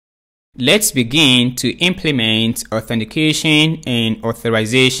Let's begin to implement authentication and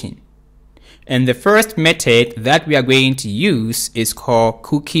authorization. And the first method that we are going to use is called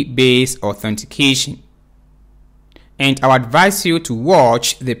cookie-based authentication. And I would advise you to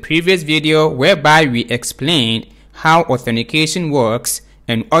watch the previous video whereby we explained how authentication works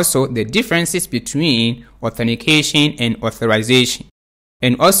and also the differences between authentication and authorization.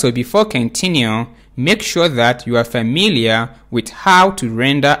 And also, before continuing, make sure that you are familiar with how to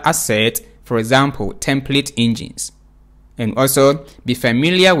render assets, for example, template engines. And also be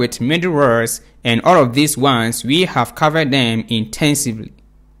familiar with middlewares, and all of these ones, we have covered them intensively.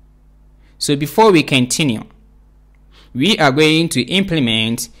 So before we continue, we are going to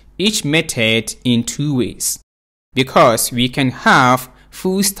implement each method in two ways, because we can have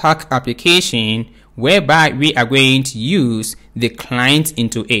full stack application whereby we are going to use the client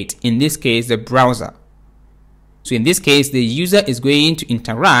into it, in this case the browser. So in this case, the user is going to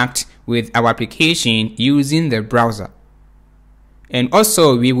interact with our application using the browser. And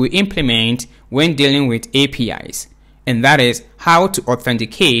also we will implement when dealing with APIs, and that is how to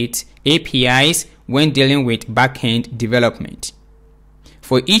authenticate APIs when dealing with backend development.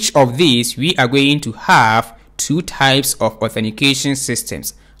 For each of these, we are going to have two types of authentication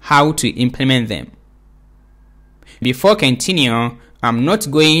systems, how to implement them. Before continuing, I'm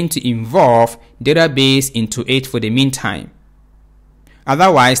not going to involve database into it for the meantime.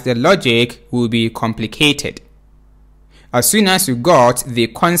 Otherwise, the logic will be complicated. As soon as you got the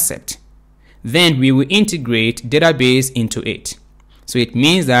concept, then we will integrate database into it. So it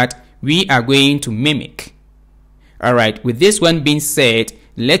means that we are going to mimic. Alright, with this one being said,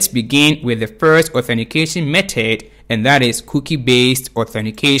 let's begin with the first authentication method, and that is cookie-based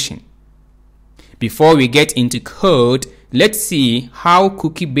authentication. Before we get into code, let's see how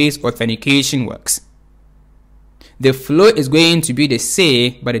cookie-based authentication works. The flow is going to be the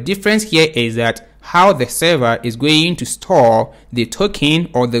same, but the difference here is that how the server is going to store the token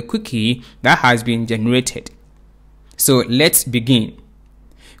or the cookie that has been generated. So let's begin.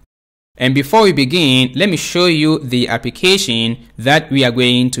 And before we begin, let me show you the application that we are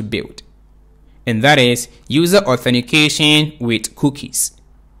going to build. And that is user authentication with cookies.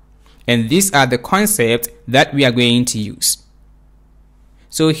 And these are the concepts that we are going to use.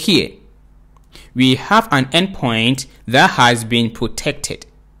 So here, we have an endpoint that has been protected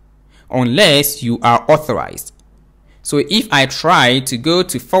unless you are authorized. So if I try to go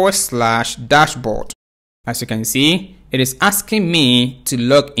to /dashboard, as you can see, it is asking me to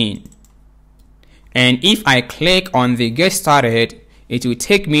log in. And if I click on the get started, it will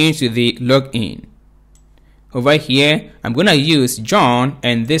take me to the login. Over here, I'm going to use John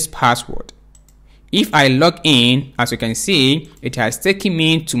and this password. If I log in, as you can see, it has taken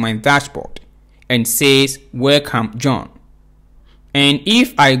me to my dashboard and says, welcome John. And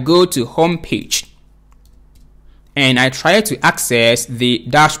if I go to home page and I try to access the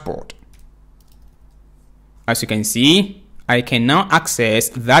dashboard, as you can see, I can now access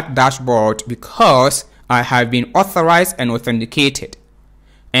that dashboard because I have been authorized and authenticated.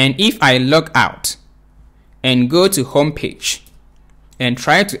 And if I log out and go to home page and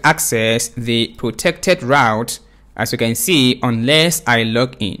try to access the protected route, as you can see, unless I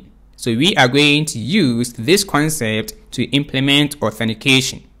log in. So we are going to use this concept to implement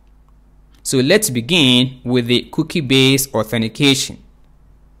authentication. So let's begin with the cookie-based authentication.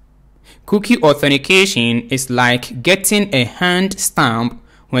 Cookie authentication is like getting a hand stamp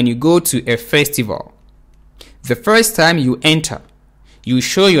when you go to a festival. The first time you enter, you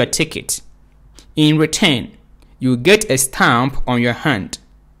show your ticket. In return, you get a stamp on your hand.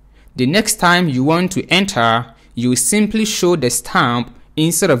 The next time you want to enter, you simply show the stamp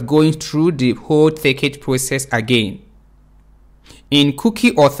instead of going through the whole ticket process again. In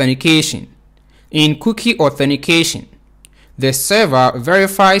cookie authentication, the server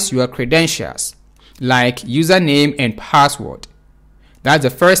verifies your credentials, like username and password. That's the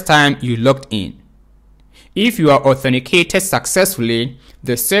first time you logged in. If you are authenticated successfully,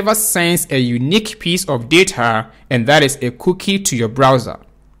 the server sends a unique piece of data, and that is a cookie to your browser.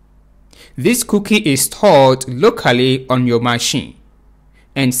 This cookie is stored locally on your machine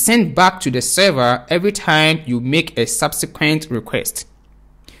and sent back to the server every time you make a subsequent request.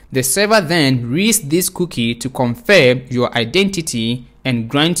 The server then reads this cookie to confirm your identity and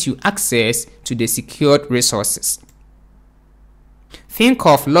grant you access to the secured resources. Think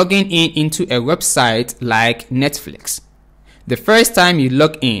of logging in into a website like Netflix. The first time you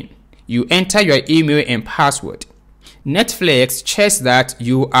log in, you enter your email and password. Netflix checks that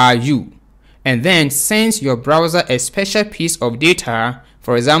you are you and then sends your browser a special piece of data,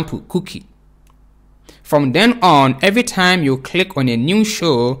 for example, cookie. From then on, every time you click on a new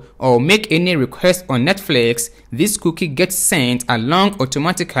show or make any request on Netflix, this cookie gets sent along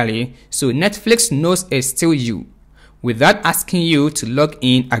automatically, so Netflix knows it's still you, without asking you to log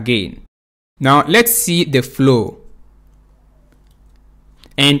in again. Now let's see the flow.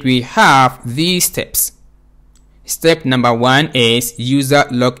 And we have these steps. Step number 1 is user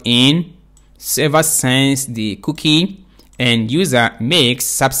login, server sends the cookie, and user makes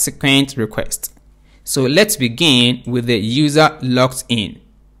subsequent request. So let's begin with the user logged in.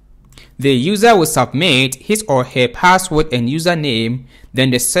 The user will submit his or her password and username, then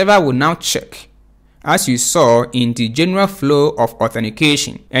the server will now check, as you saw in the general flow of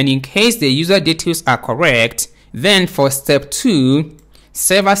authentication. And in case the user details are correct, then for step 2,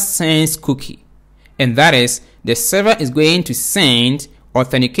 server sends cookie. And that is, the server is going to send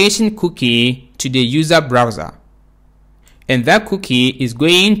authentication cookie to the user browser. And that cookie is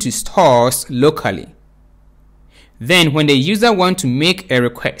going to store locally. Then when the user wants to make a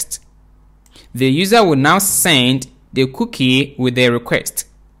request, the user will now send the cookie with the request.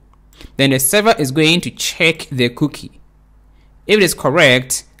 Then the server is going to check the cookie. If it is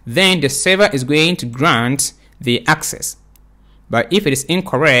correct, then the server is going to grant the access. But if it is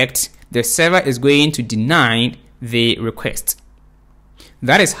incorrect, the server is going to deny the request.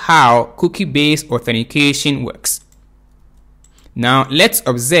 That is how cookie-based authentication works. Now let's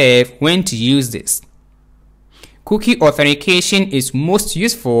observe when to use this. Cookie authentication is most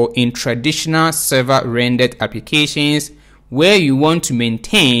useful in traditional server-rendered applications where you want to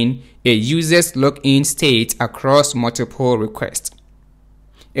maintain a user's login state across multiple requests.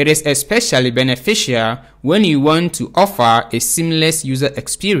 It is especially beneficial when you want to offer a seamless user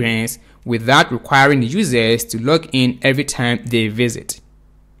experience without requiring users to log in every time they visit.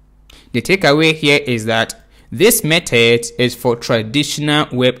 The takeaway here is that this method is for traditional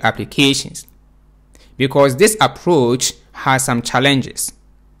web applications, because this approach has some challenges,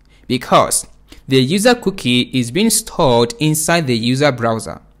 because the user cookie is being stored inside the user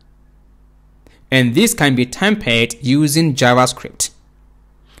browser, and this can be tampered using JavaScript.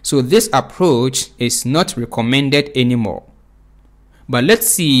 So this approach is not recommended anymore. But let's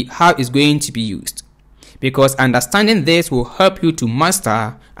see how it's going to be used, because understanding this will help you to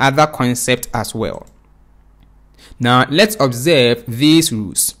master other concepts as well. Now let's observe these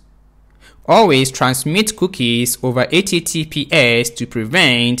rules. Always transmit cookies over HTTPS to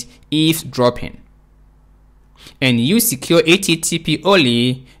prevent eavesdropping. And use secure HTTP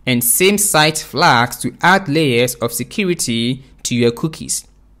only and same site flags to add layers of security to your cookies.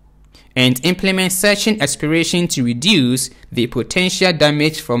 And implement session expiration to reduce the potential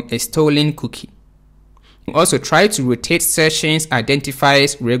damage from a stolen cookie. Also try to rotate sessions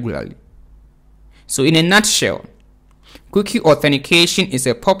identifiers regularly. So in a nutshell, cookie authentication is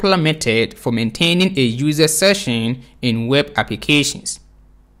a popular method for maintaining a user session in web applications.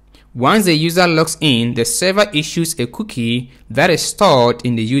 Once the user logs in, the server issues a cookie that is stored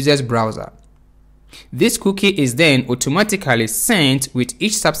in the user's browser. This cookie is then automatically sent with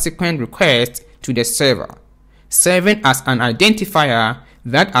each subsequent request to the server, serving as an identifier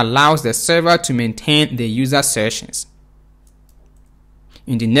that allows the server to maintain the user sessions.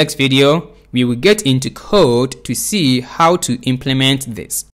 In the next video, we will get into code to see how to implement this.